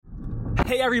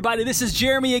Hey everybody, this is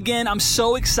Jeremy again. I'm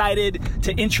so excited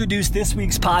to introduce this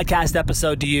week's podcast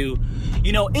episode to you.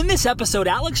 You know, in this episode,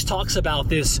 Alex talks about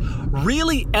this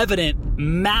really evident,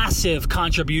 massive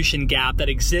contribution gap that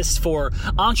exists for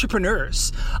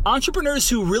entrepreneurs. Entrepreneurs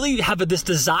who really have this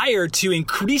desire to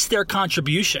increase their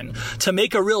contribution, to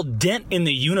make a real dent in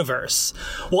the universe.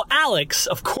 Well, Alex,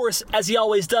 of course, as he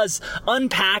always does,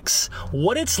 unpacks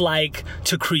what it's like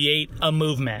to create a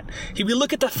movement. We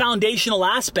look at the foundational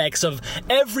aspects of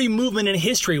every movement in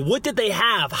history. What did they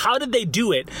have? How did they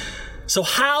do it? So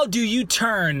how do you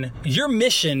turn your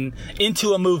mission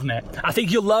into a movement? I think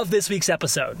you'll love this week's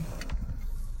episode.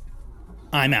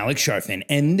 I'm Alex Sharfin,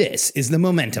 and this is the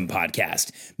Momentum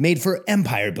Podcast, made for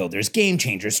empire builders, game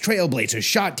changers, trailblazers,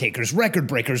 shot takers, record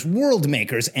breakers, world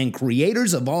makers, and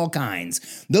creators of all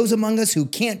kinds. Those among us who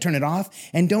can't turn it off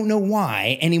and don't know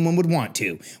why anyone would want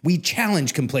to. We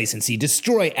challenge complacency,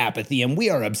 destroy apathy, and we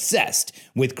are obsessed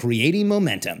with creating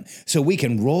momentum so we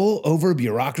can roll over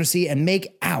bureaucracy and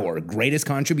make our greatest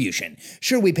contribution.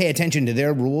 Sure, we pay attention to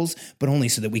their rules, but only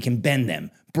so that we can bend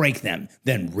them, break them,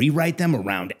 then rewrite them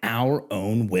around our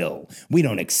own will. We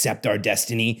don't accept our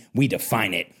destiny, we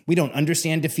define it. We don't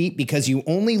understand defeat because you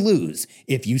only lose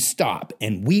if you stop,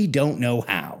 and we don't know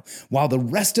how. While the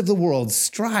rest of the world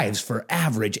strives for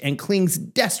average and clings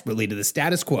desperately to the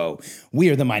status quo, we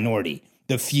are the minority,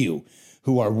 the few,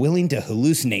 who are willing to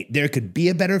hallucinate there could be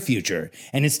a better future.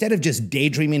 And instead of just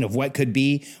daydreaming of what could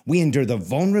be, we endure the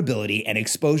vulnerability and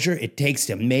exposure it takes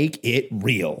to make it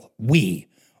real. We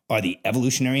are the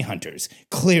evolutionary hunters,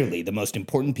 clearly the most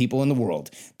important people in the world,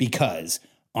 because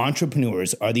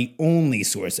entrepreneurs are the only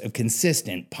source of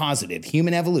consistent, positive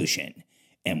human evolution,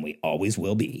 and we always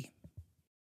will be.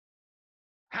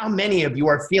 How many of you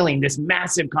are feeling this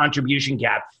massive contribution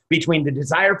gap between the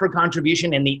desire for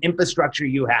contribution and the infrastructure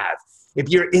you have? If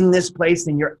you're in this place,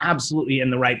 then you're absolutely in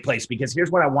the right place, because here's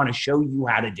what I want to show you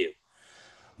how to do.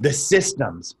 The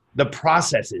systems, the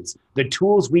processes, the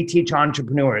tools we teach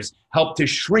entrepreneurs help to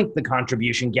shrink the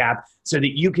contribution gap so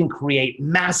that you can create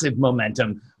massive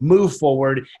momentum, move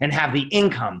forward, and have the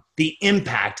income, the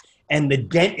impact, and the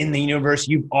dent in the universe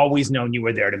you've always known you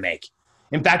were there to make.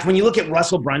 In fact, when you look at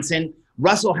Russell Brunson,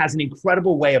 Russell has an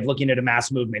incredible way of looking at a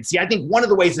mass movement. See, I think one of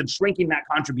the ways of shrinking that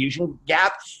contribution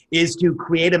gap is to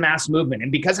create a mass movement.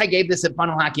 And because I gave this at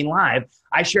Funnel Hacking Live,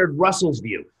 I shared Russell's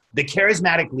view. The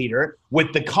charismatic leader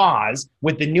with the cause,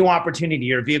 with the new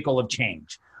opportunity or vehicle of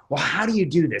change. Well, how do you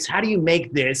do this? How do you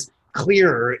make this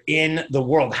clearer in the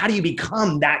world? How do you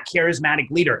become that charismatic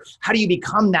leader? How do you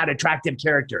become that attractive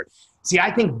character? See,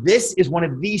 I think this is one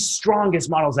of the strongest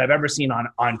models I've ever seen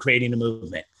on creating a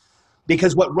movement.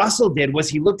 Because what Russell did was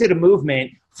he looked at a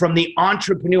movement from the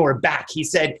entrepreneur back. He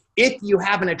said, if you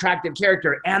have an attractive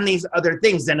character and these other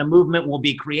things, then a movement will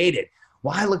be created.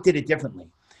 Well, I looked at it differently.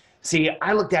 See,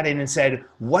 I looked at it and said,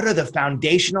 what are the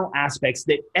foundational aspects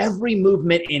that every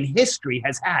movement in history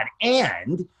has had?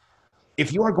 And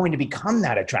if you are going to become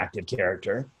that attractive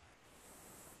character,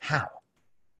 how?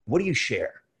 What do you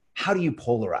share? How do you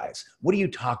polarize? What do you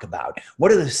talk about?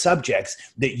 What are the subjects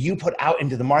that you put out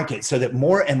into the market so that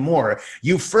more and more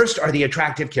you first are the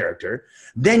attractive character,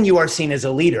 then you are seen as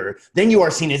a leader, then you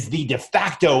are seen as the de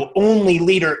facto only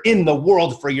leader in the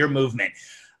world for your movement.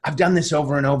 I've done this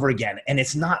over and over again, and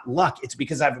it's not luck. It's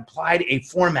because I've applied a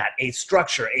format, a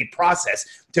structure, a process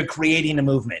to creating a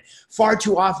movement. Far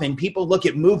too often, people look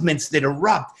at movements that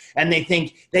erupt and they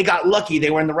think they got lucky. They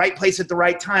were in the right place at the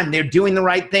right time. They're doing the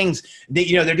right things.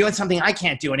 They're doing something I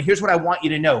can't do. And here's what I want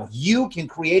you to know. You can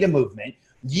create a movement.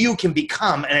 You can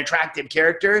become an attractive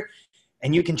character,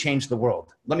 and you can change the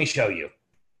world. Let me show you.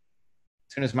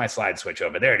 As soon as my slides switch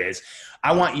over, there it is.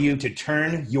 I want you to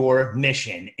turn your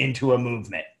mission into a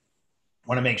movement. I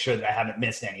want to make sure that I haven't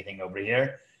missed anything over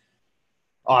here.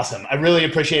 Awesome. I really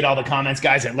appreciate all the comments,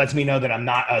 guys. It lets me know that I'm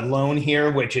not alone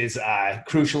here, which is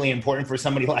crucially important for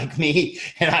somebody like me.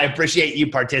 And I appreciate you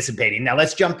participating. Now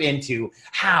let's jump into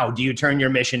how do you turn your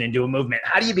mission into a movement?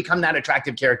 How do you become that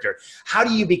attractive character? How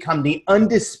do you become the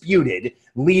undisputed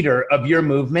leader of your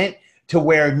movement to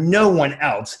where no one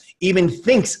else even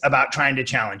thinks about trying to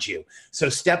challenge you? So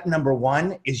step number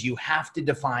one is you have to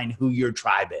define who your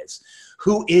tribe is.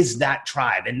 Who is that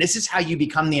tribe? And this is how you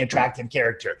become the attractive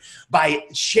character, by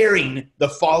sharing the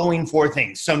following four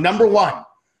things. So number one,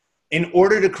 in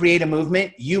order to create a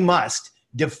movement, you must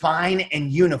define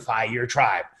and unify your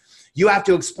tribe. You have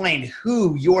to explain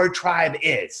who your tribe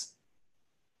is.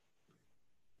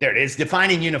 There it is, define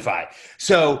and unify.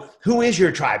 So who is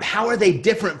your tribe? How are they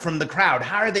different from the crowd?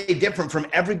 How are they different from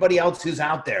everybody else who's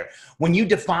out there? When you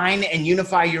define and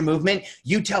unify your movement,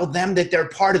 you tell them that they're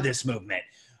part of this movement.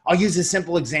 I'll use a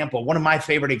simple example, one of my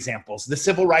favorite examples, the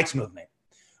civil rights movement.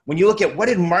 When you look at what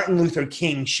did Martin Luther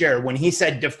King share when he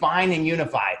said define and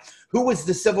unify, who was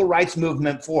the civil rights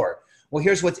movement for? Well,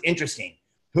 here's what's interesting.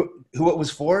 Who it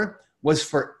was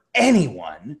for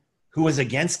anyone who was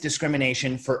against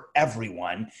discrimination for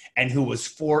everyone and who was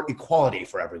for equality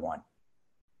for everyone.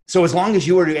 So as long as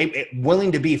you were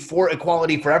willing to be for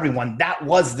equality for everyone, that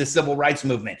was the civil rights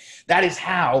movement. That is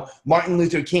how Martin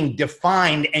Luther King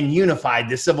defined and unified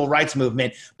the civil rights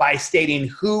movement, by stating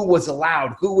who was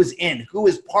allowed, who was in, who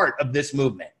is part of this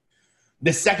movement.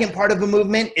 The second part of a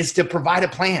movement is to provide a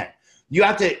plan. You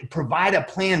have to provide a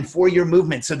plan for your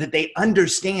movement so that they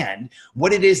understand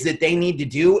what it is that they need to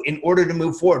do in order to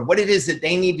move forward, what it is that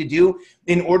they need to do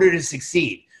in order to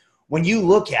succeed. When you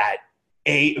look at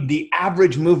the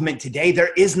average movement today,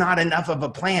 there is not enough of a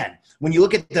plan. When you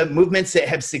look at the movements that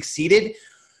have succeeded,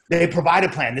 they provide a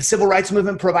plan. The civil rights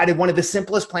movement provided one of the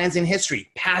simplest plans in history: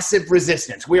 passive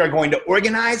resistance. We are going to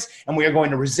organize and we are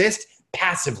going to resist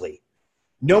passively.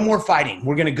 No more fighting.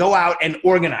 We're going to go out and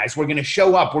organize. We're going to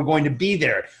show up. We're going to be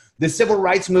there. The civil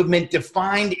rights movement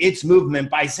defined its movement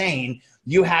by saying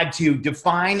you had to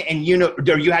define and you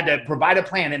had to provide a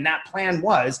plan, and that plan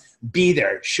was be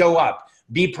there, show up,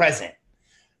 be present.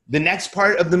 The next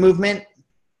part of the movement,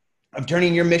 of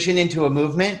turning your mission into a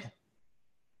movement,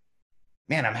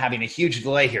 man, I'm having a huge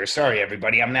delay here. Sorry,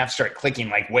 everybody. I'm going to have to start clicking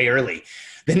like way early.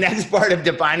 The next part of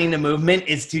defining the movement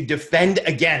is to defend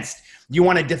against. You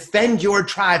want to defend your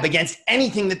tribe against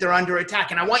anything that they're under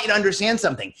attack. And I want you to understand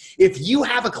something. If you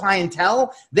have a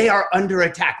clientele, they are under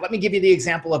attack. Let me give you the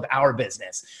example of our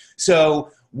business.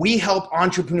 So we help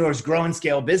entrepreneurs grow and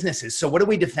scale businesses. So what do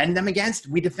we defend them against?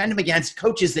 We defend them against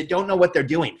coaches that don't know what they're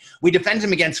doing. We defend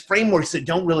them against frameworks that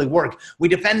don't really work. We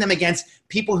defend them against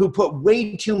people who put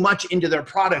way too much into their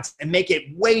products and make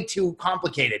it way too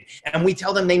complicated. And we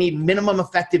tell them they need minimum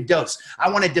effective dose.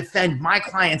 I want to defend my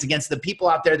clients against the people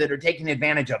out there that are taking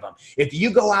advantage of them. If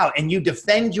you go out and you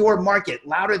defend your market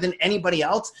louder than anybody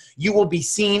else, you will be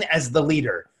seen as the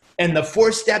leader. And the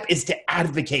fourth step is to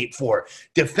advocate for.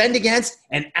 Defend against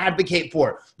and advocate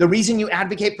for. The reason you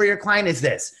advocate for your client is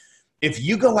this. If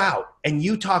you go out and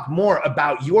you talk more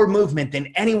about your movement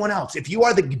than anyone else, if you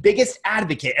are the biggest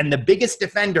advocate and the biggest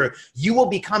defender, you will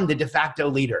become the de facto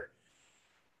leader.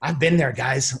 I've been there,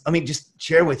 guys. Let me just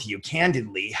share with you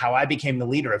candidly how I became the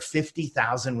leader of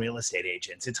 50,000 real estate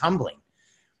agents. It's humbling.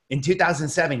 In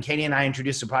 2007, Katie and I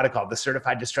introduced a product called the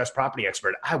Certified Distressed Property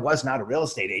Expert. I was not a real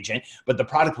estate agent, but the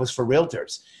product was for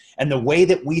realtors. And the way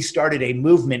that we started a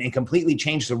movement and completely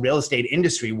changed the real estate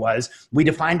industry was we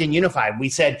defined and unified. We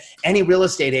said any real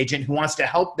estate agent who wants to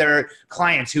help their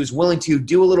clients, who's willing to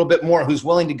do a little bit more, who's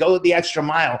willing to go the extra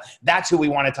mile, that's who we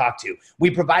want to talk to.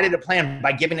 We provided a plan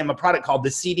by giving them a product called the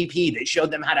CDP that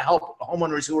showed them how to help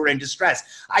homeowners who were in distress.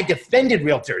 I defended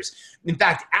realtors. In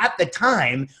fact, at the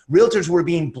time, realtors were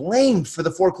being blamed for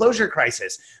the foreclosure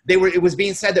crisis. It was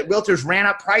being said that realtors ran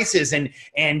up prices and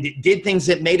did things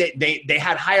that made it, they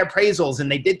had higher appraisals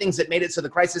and they did things that made it so the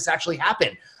crisis actually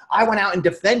happened. I went out and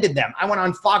defended them. I went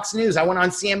on Fox News. I went on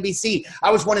CNBC.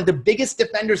 I was one of the biggest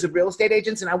defenders of real estate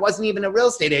agents, and I wasn't even a real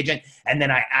estate agent. And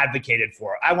then I advocated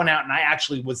for it. I went out and I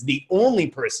actually was the only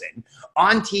person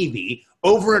on TV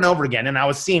over and over again. And I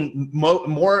was seen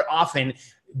more often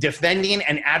defending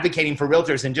and advocating for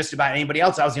realtors than just about anybody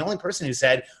else. I was the only person who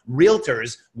said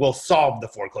realtors will solve the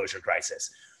foreclosure crisis.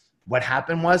 What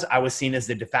happened was I was seen as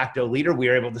the de facto leader. We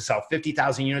were able to sell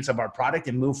 50,000 units of our product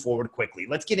and move forward quickly.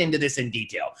 Let's get into this in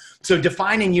detail. So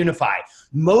define and unify.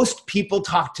 Most people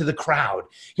talk to the crowd.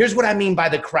 Here's what I mean by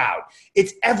the crowd.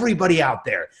 It's everybody out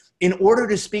there. In order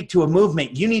to speak to a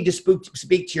movement, you need to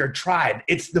speak to your tribe.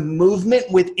 It's the movement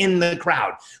within the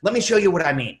crowd. Let me show you what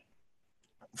I mean.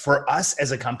 For us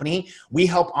as a company, we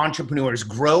help entrepreneurs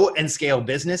grow and scale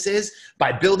businesses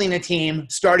by building a team,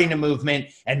 starting a movement,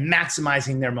 and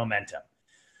maximizing their momentum.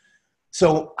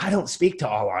 So I don't speak to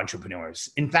all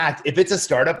entrepreneurs. In fact, if it's a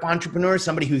startup entrepreneur,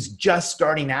 somebody who's just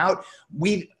starting out,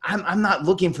 I'm not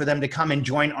looking for them to come and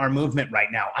join our movement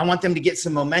right now. I want them to get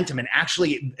some momentum and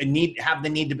actually have the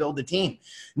need to build a team.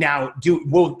 Now,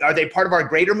 are they part of our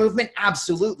greater movement?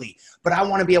 Absolutely. But I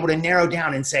want to be able to narrow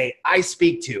down and say, I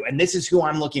speak to, and this is who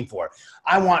I'm looking for.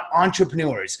 I want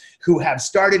entrepreneurs who have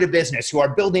started a business, who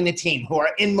are building a team, who are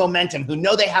in momentum, who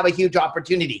know they have a huge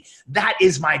opportunity. That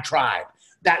is my tribe.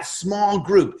 That small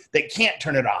group that can't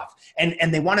turn it off.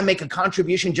 And they want to make a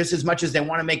contribution just as much as they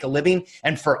want to make a living.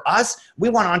 And for us, we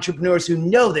want entrepreneurs who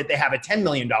know that they have a $10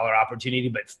 million opportunity,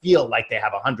 but feel like they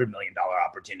have a $100 million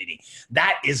opportunity.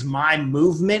 That is my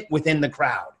movement within the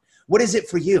crowd. What is it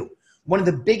for you? One of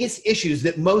the biggest issues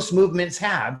that most movements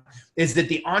have is that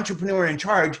the entrepreneur in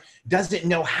charge doesn't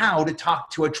know how to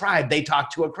talk to a tribe. They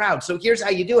talk to a crowd. So here's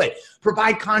how you do it.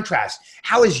 Provide contrast.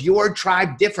 How is your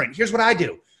tribe different? Here's what I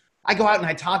do. I go out and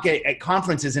I talk at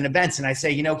conferences and events, and I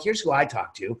say, here's who I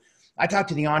talk to. I talk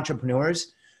to the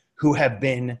entrepreneurs who have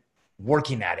been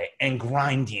working at it and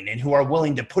grinding and who are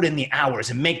willing to put in the hours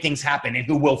and make things happen and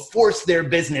who will force their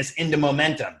business into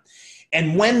momentum.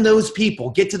 And when those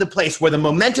people get to the place where the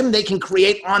momentum they can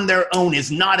create on their own is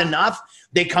not enough,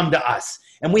 they come to us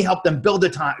and we help them build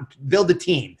a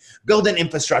team, build an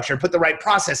infrastructure, put the right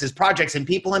processes, projects, and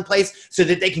people in place so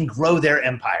that they can grow their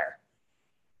empire.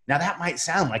 Now, that might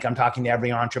sound like I'm talking to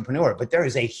every entrepreneur, but there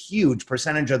is a huge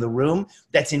percentage of the room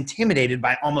that's intimidated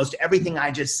by almost everything I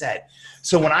just said.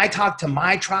 So when I talk to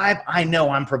my tribe, I know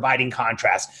I'm providing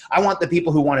contrast. I want the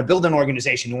people who want to build an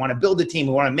organization, who want to build a team,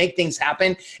 who want to make things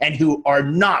happen, and who are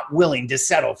not willing to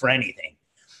settle for anything.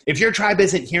 If your tribe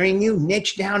isn't hearing you,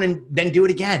 niche down and then do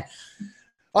it again.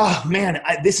 Oh man,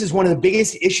 this is one of the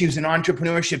biggest issues in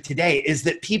entrepreneurship today is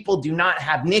that people do not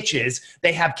have niches,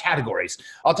 they have categories.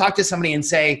 I'll talk to somebody and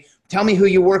say, tell me who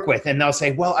you work with. And they'll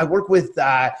say, well, I work with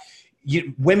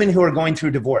women who are going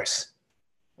through divorce.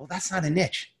 Well, that's not a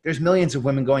niche. There's millions of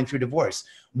women going through divorce.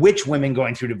 Which women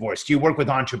going through divorce? Do you work with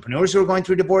entrepreneurs who are going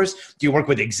through divorce? Do you work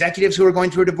with executives who are going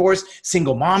through a divorce?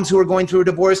 Single moms who are going through a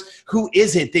divorce? Who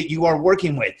is it that you are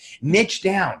working with? Niche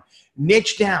down,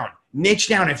 niche down. Niche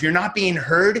down. If you're not being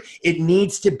heard, it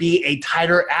needs to be a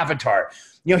tighter avatar.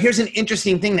 Here's an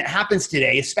interesting thing that happens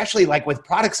today, especially like with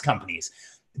products companies.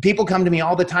 People come to me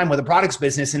all the time with a products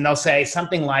business and they'll say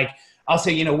something like, I'll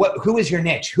say, who is your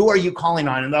niche? Who are you calling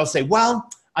on? And they'll say, well,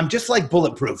 I'm just like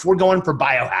Bulletproof. We're going for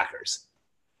biohackers.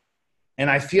 And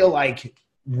I feel like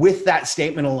with that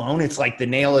statement alone, it's like the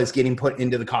nail is getting put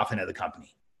into the coffin of the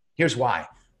company. Here's why.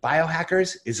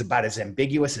 Biohackers is about as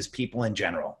ambiguous as people in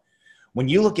general. When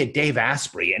you look at Dave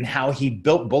Asprey and how he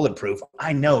built Bulletproof,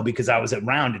 I know because I was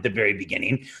around at the very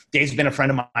beginning. Dave's been a friend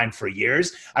of mine for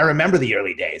years. I remember the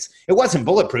early days. It wasn't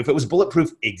Bulletproof. It was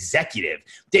Bulletproof Executive.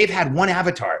 Dave had one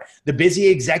avatar, the busy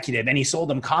executive, and he sold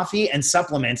them coffee and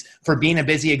supplements for being a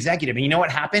busy executive. And you know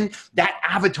what happened? That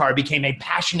avatar became a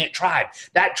passionate tribe.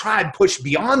 That tribe pushed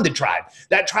beyond the tribe.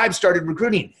 That tribe started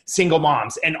recruiting single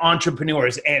moms and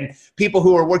entrepreneurs and people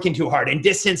who are working too hard and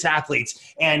distance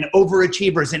athletes and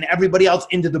overachievers and everybody else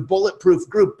into the Bulletproof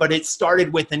group, but it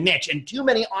started with a niche. And too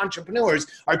many entrepreneurs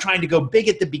are trying to go big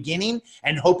at the beginning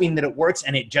and hoping that it works,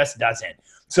 and it just doesn't.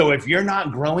 So if you're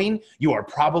not growing, you are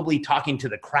probably talking to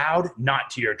the crowd,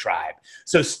 not to your tribe.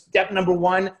 So step number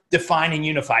 1, define and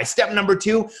unify. Step number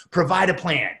 2, provide a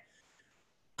plan.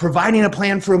 Providing a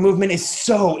plan for a movement is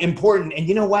so important. And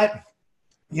you know what?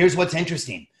 Here's what's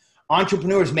interesting.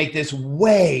 Entrepreneurs make this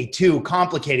way too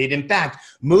complicated. In fact,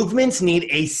 movements need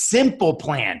a simple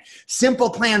plan. Simple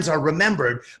plans are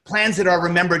remembered. Plans that are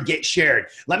remembered get shared.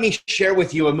 Let me share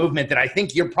with you a movement that I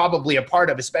think you're probably a part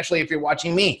of, especially if you're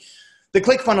watching me. The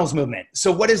ClickFunnels movement. So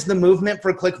what is the movement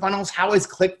for ClickFunnels? How is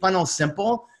ClickFunnels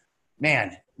simple?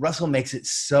 Man, Russell makes it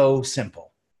so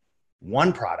simple.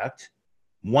 One product,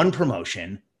 one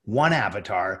promotion, one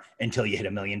avatar until you hit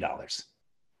 $1 million.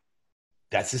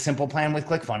 That's the simple plan with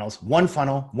ClickFunnels. One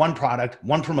funnel, one product,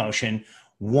 one promotion,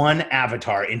 one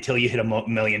avatar until you hit $1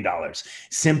 million.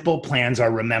 Simple plans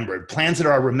are remembered. Plans that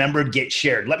are remembered get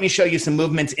shared. Let me show you some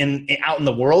movements out in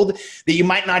the world that you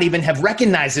might not even have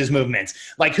recognized as movements.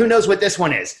 Like, who knows what this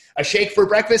one is? A shake for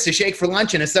breakfast, a shake for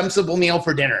lunch, and a sensible meal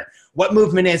for dinner. What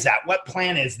movement is that? What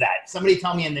plan is that? Somebody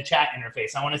tell me in the chat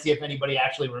interface. I want to see if anybody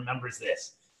actually remembers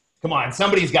this. Come on,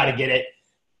 somebody's got to get it.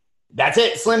 That's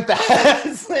it, Slim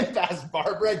Fast. Slim Fast,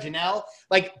 Barbara, Janelle.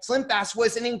 Like, Slim Fast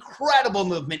was an incredible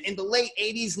movement. In the late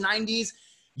 80s, 90s,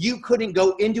 you couldn't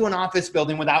go into an office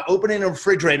building without opening a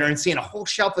refrigerator and seeing a whole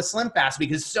shelf of Slim Fast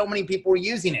because so many people were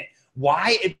using it.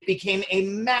 Why? It became a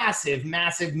massive,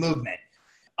 massive movement.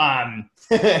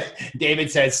 David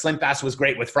says Slim Fast was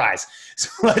great with fries. So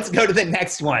let's go to the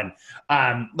next one.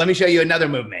 Let me show you another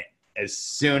movement. As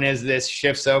soon as this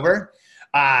shifts over.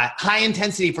 High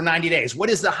intensity for 90 days. What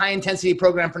is the high intensity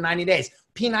program for 90 days?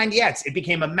 P90X. It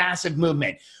became a massive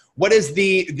movement. What is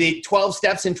the 12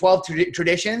 steps and 12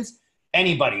 traditions?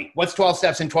 Anybody? What's 12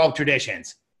 steps and 12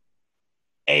 traditions?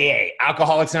 AA,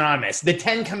 Alcoholics Anonymous. The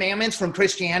 10 Commandments from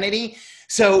Christianity.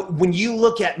 So when you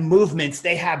look at movements,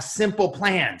 they have simple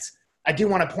plans. I do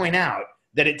want to point out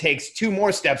that it takes 2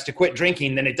 more steps to quit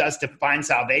drinking than it does to find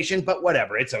salvation, but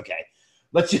whatever, it's okay.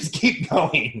 Let's just keep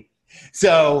going.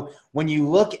 So when you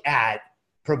look at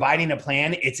providing a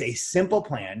plan, it's a simple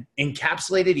plan,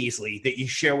 encapsulated easily, that you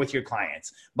share with your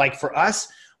clients. Like for us,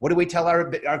 what do we tell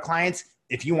our clients?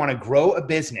 if you want to grow a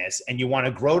business and you want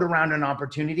to grow it around an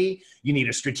opportunity, you need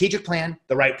a strategic plan,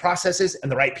 the right processes,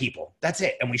 and the right people. That's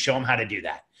it. And we show them how to do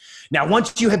that. Now,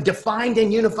 once you have defined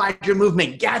and unified your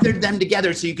movement, gathered them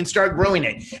together so you can start growing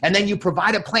it, and then you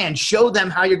provide a plan, show them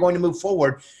how you're going to move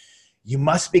forward, you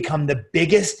must become the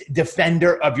biggest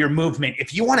defender of your movement.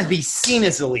 If you want to be seen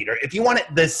as a leader, if you want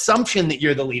the assumption that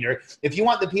you're the leader, if you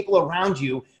want the people around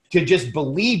you to just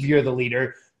believe you're the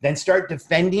leader, then start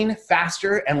defending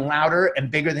faster and louder and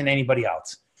bigger than anybody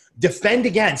else. Defend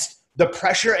against the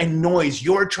pressure and noise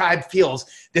your tribe feels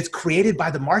that's created by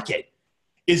the market.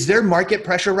 Is there market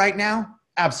pressure right now?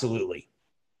 Absolutely.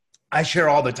 I share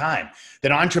all the time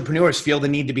that entrepreneurs feel the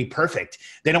need to be perfect.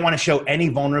 They don't want to show any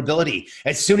vulnerability.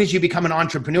 As soon as you become an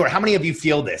entrepreneur, how many of you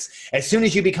feel this? As soon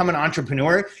as you become an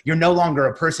entrepreneur, you're no longer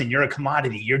a person. You're a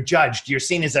commodity. You're judged. You're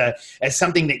seen as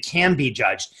something that can be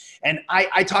judged. And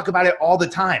I talk about it all the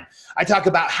time. I talk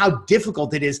about how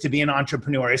difficult it is to be an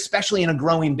entrepreneur, especially in a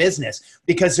growing business,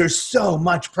 because there's so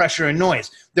much pressure and noise.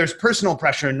 There's personal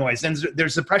pressure and noise. And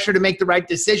there's the pressure to make the right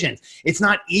decisions. It's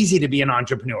not easy to be an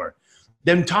entrepreneur.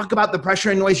 Then talk about the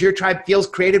pressure and noise your tribe feels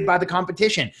created by the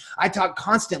competition. I talk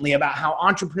constantly about how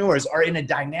entrepreneurs are in a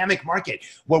dynamic market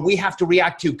where we have to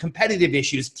react to competitive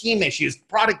issues, team issues,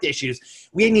 product issues.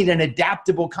 We need an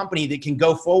adaptable company that can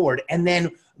go forward. And then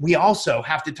we also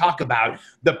have to talk about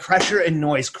the pressure and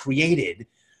noise created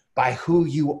by who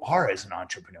you are as an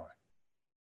entrepreneur.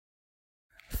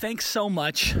 Thanks so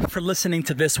much for listening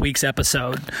to this week's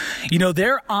episode. You know,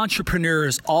 there are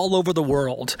entrepreneurs all over the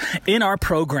world in our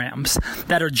programs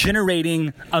that are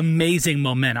generating amazing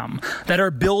momentum, that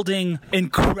are building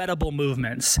incredible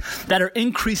movements, that are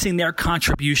increasing their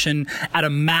contribution at a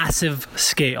massive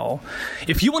scale.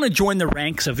 If you want to join the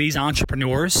ranks of these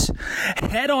entrepreneurs,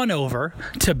 head on over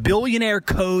to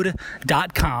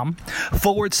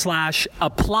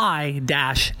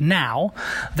billionairecode.com/apply-now.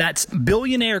 That's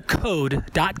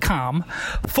billionairecode.com/apply-now.